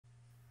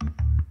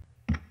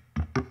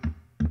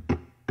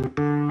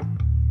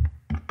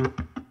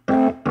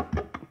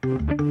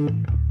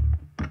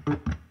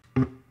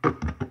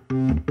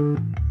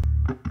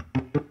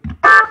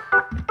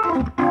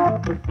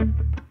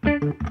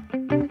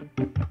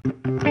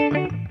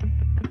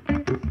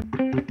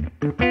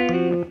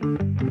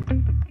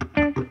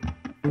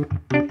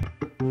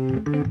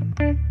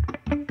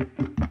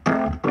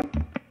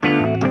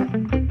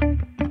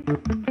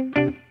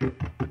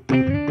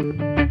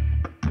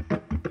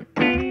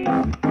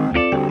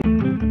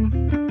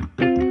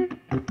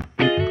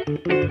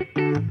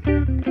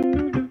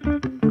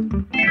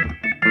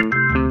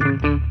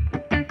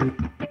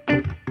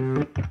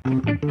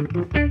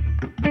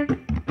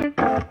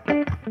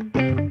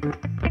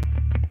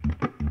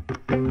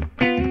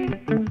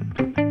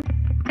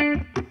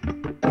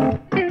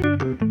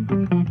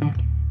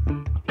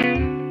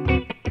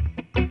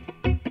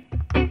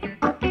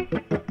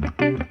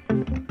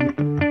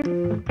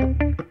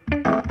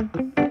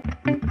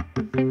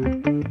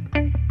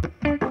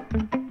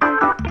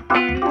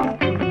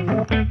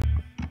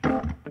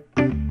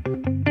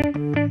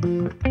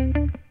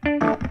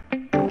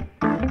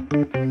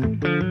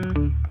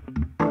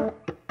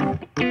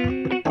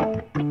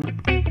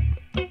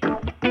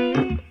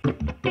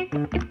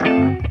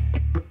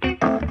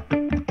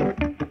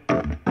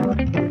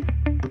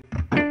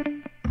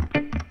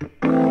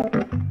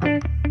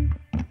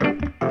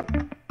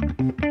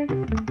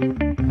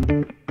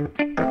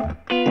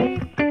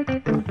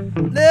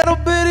Little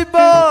bitty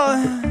boy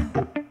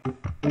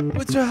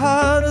with your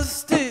heart of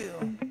steel,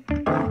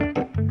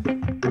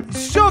 you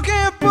sure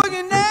can't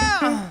boogie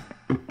now,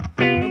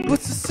 but your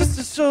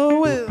sister sure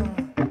will.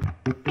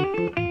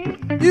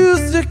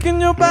 Music in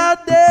your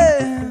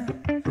body,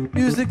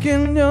 music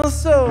in your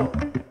soul,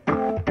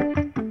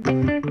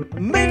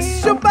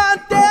 makes your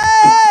body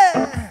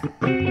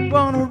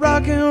wanna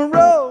rock and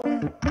roll.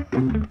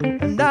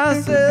 And I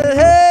said,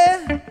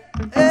 hey,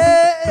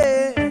 hey,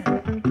 hey,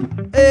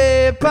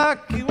 hey,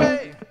 Pocky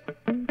A-way.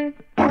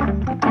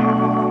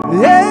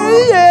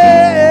 Hey,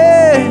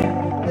 yeah,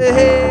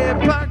 hey,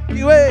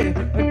 Pocky A-way.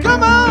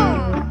 Come on,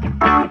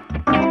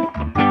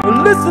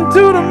 listen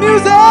to the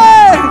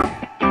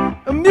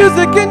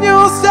music in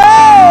your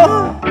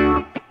soul,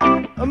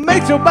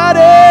 makes your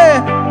body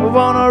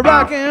wanna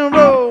rock and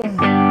roll.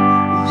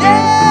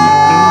 Yeah.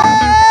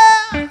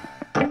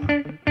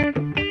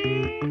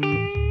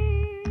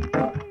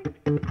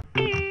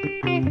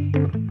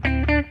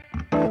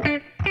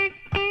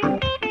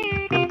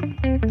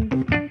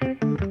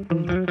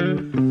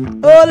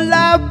 Oh,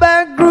 lie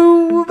back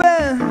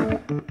grooving,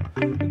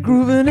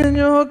 grooving in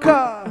your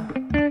car,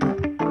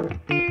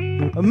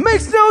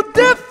 makes no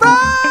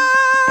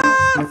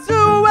difference to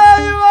where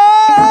you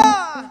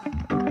are.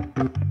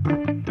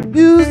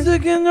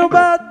 Music in your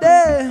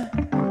body,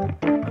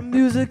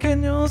 music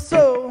in your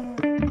soul,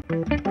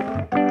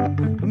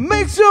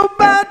 makes your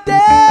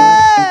body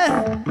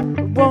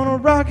wanna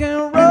rock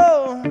and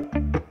roll.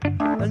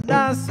 And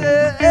I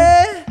say,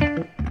 hey,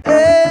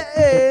 hey,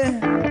 hey,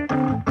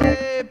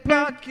 hey,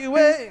 Pocky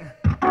A-way.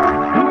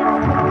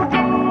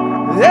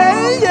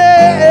 Hey,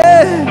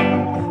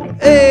 yeah,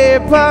 hey,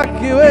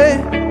 Pocky A-way.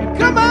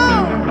 Come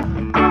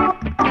on,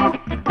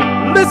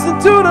 listen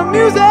to the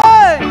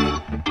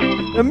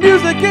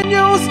music in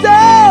your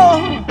style,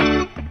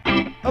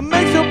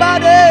 makes your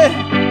body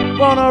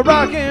wanna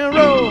rock and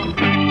roll.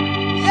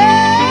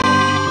 Yeah,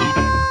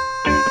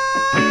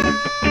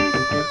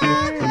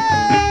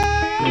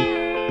 yeah.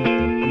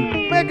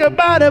 Make your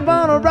body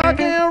wanna rock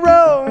and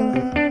roll.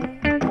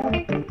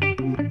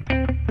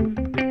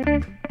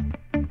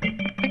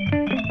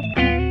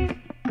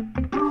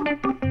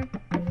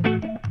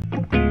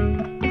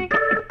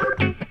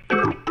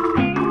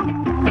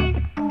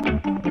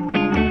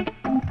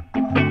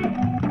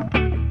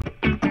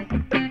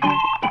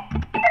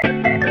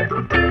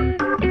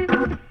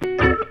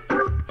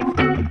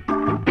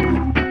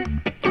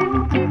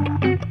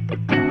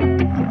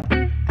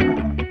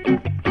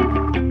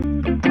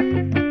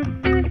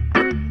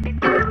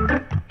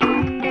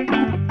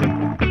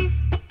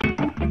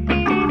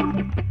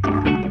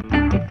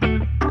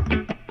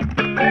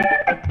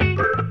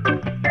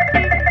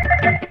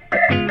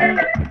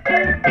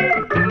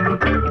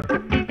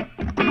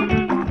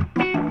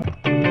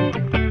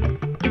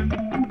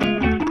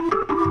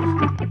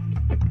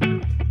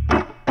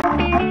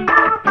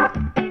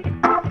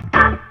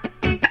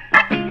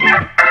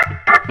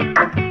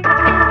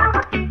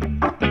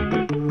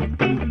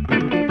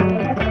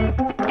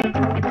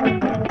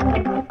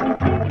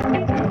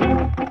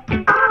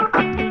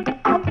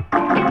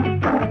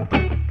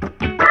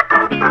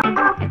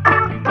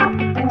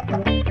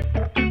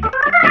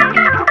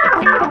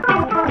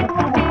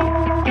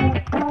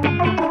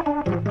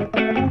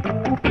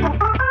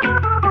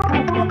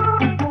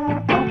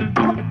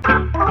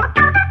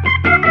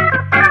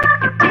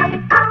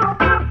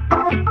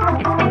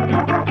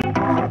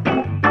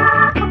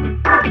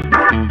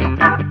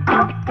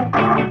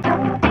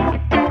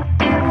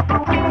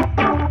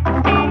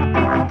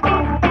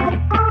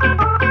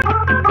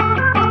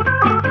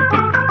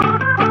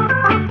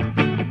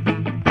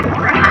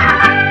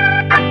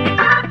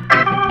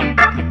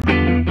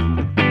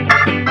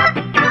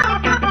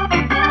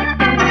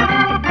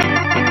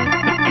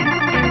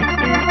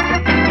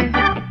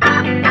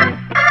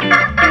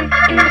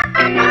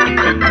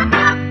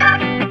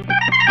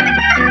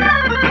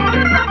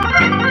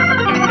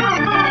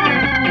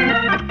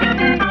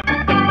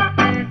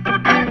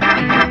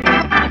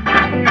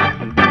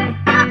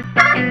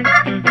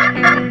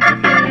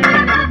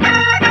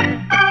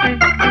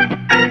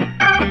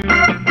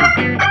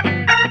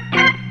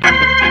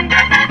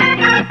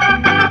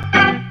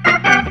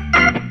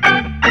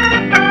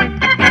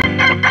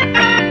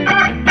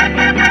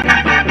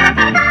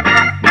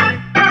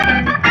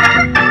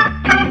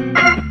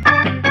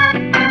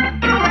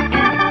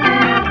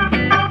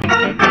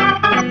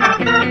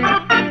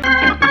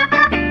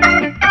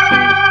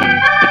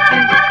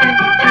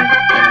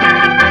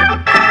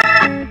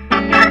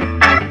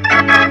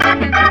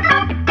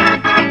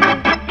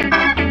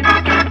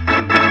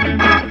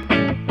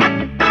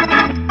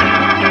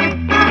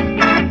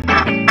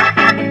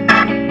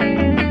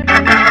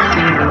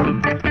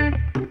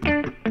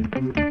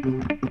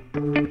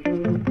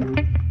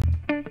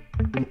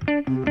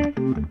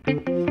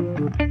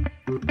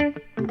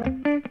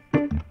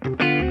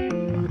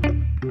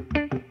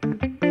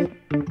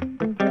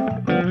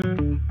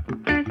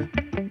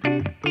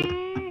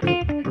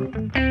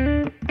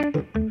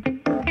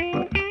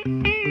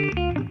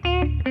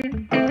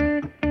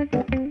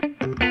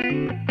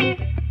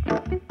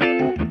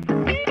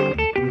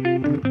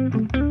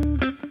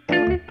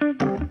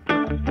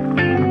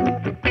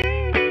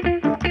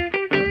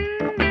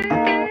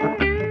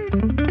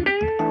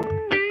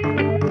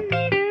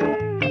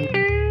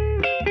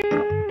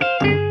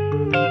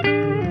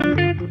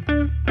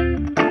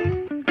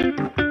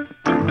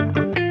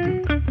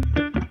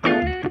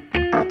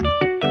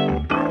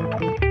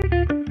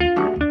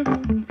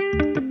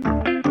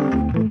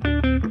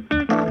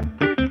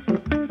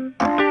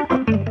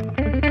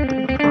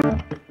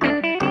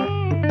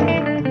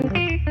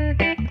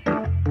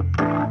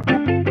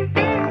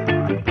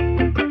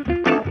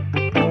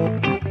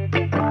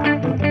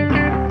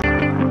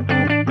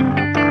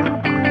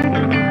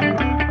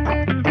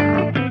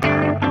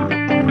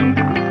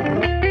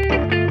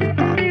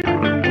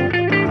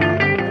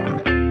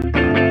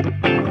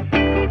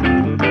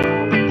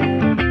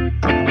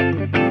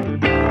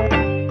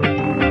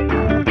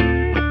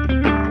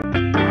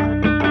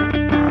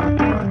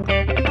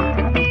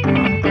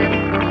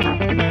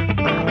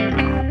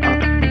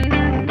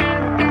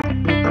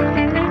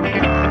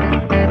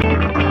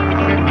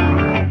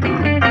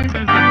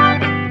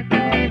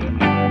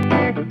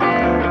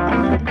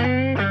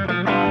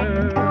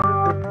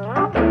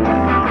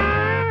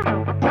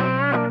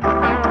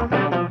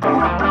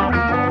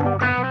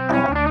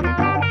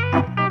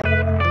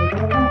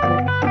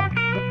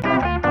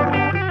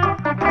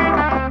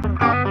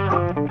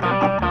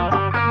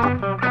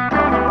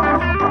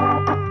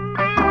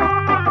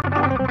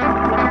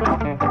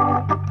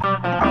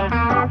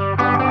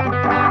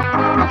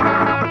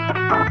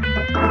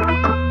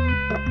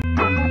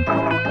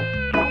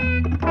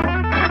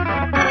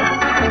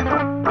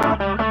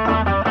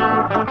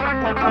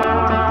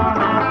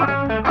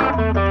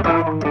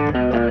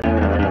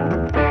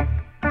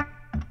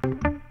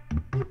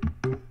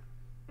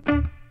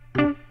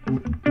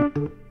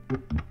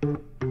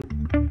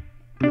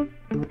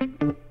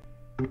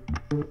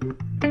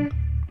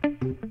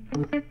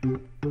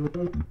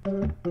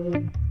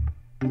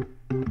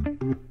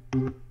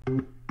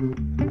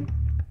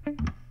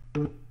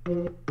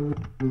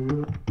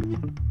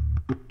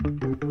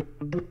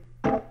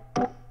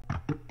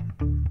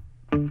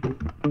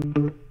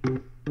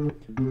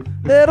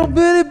 little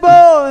bitty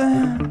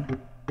boy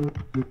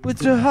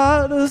with your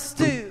heart of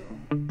steel.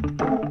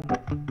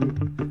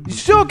 You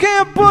sure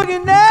can't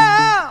boogie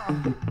now,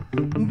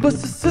 but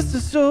your sister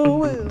sure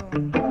will.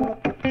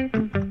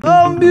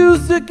 Oh,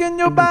 music in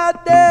your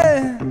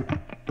body,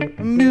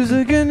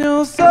 music in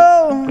your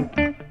soul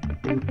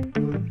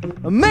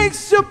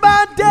makes your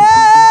body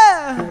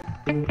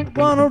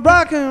wanna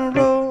rock and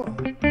roll.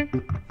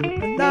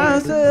 And I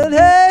said,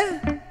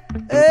 hey,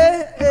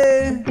 hey,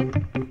 hey,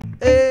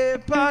 hey,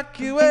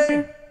 Pocky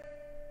A-way.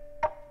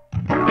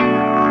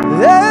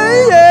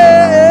 Hey,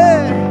 hey,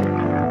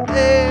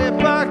 hey,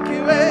 Pocky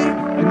A-way.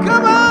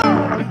 Come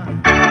on,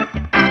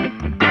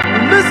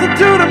 listen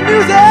to the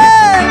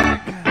music,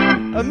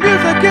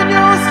 music in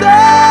your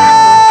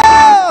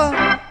soul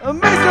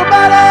makes your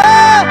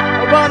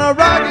body wanna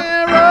rock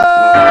and roll.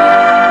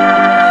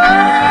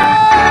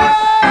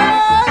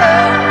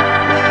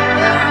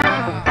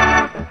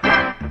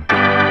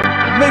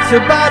 Makes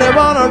your body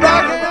wanna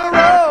rock and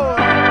roll.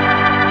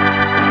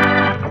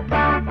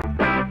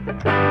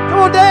 Come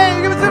on,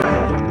 Dave, give it to me.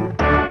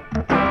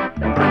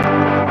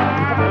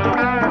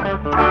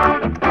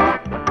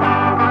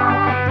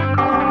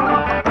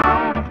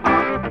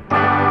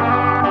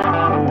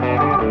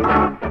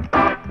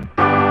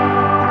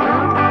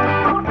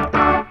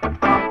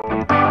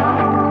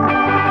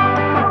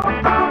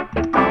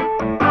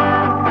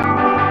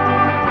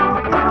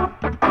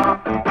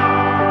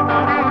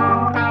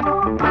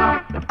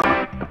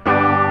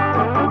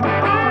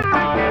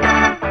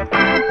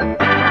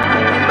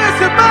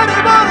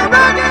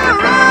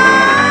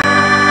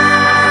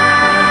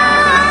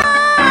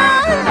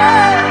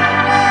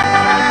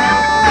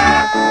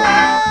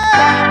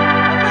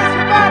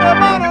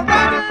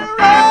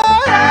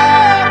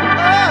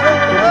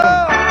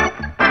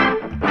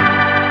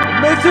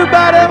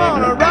 Everybody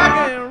wanna rock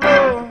and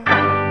roll,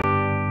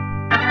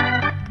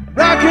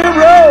 rock and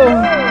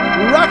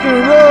roll, rock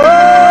and roll.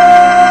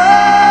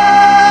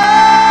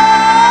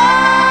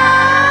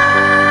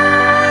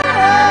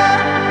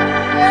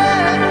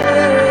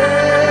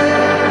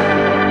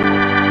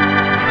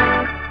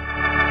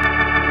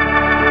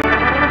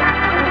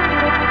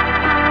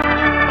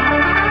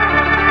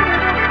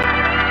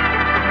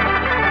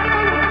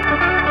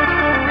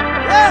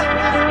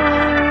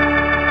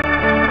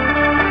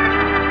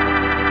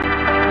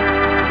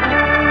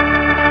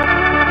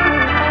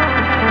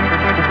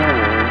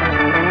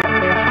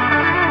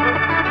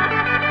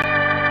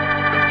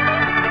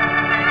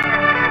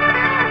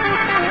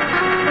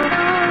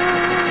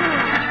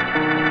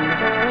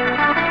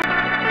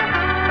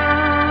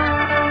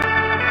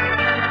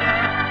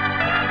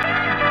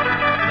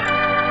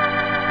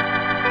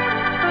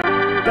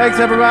 Thanks,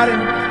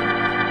 everybody.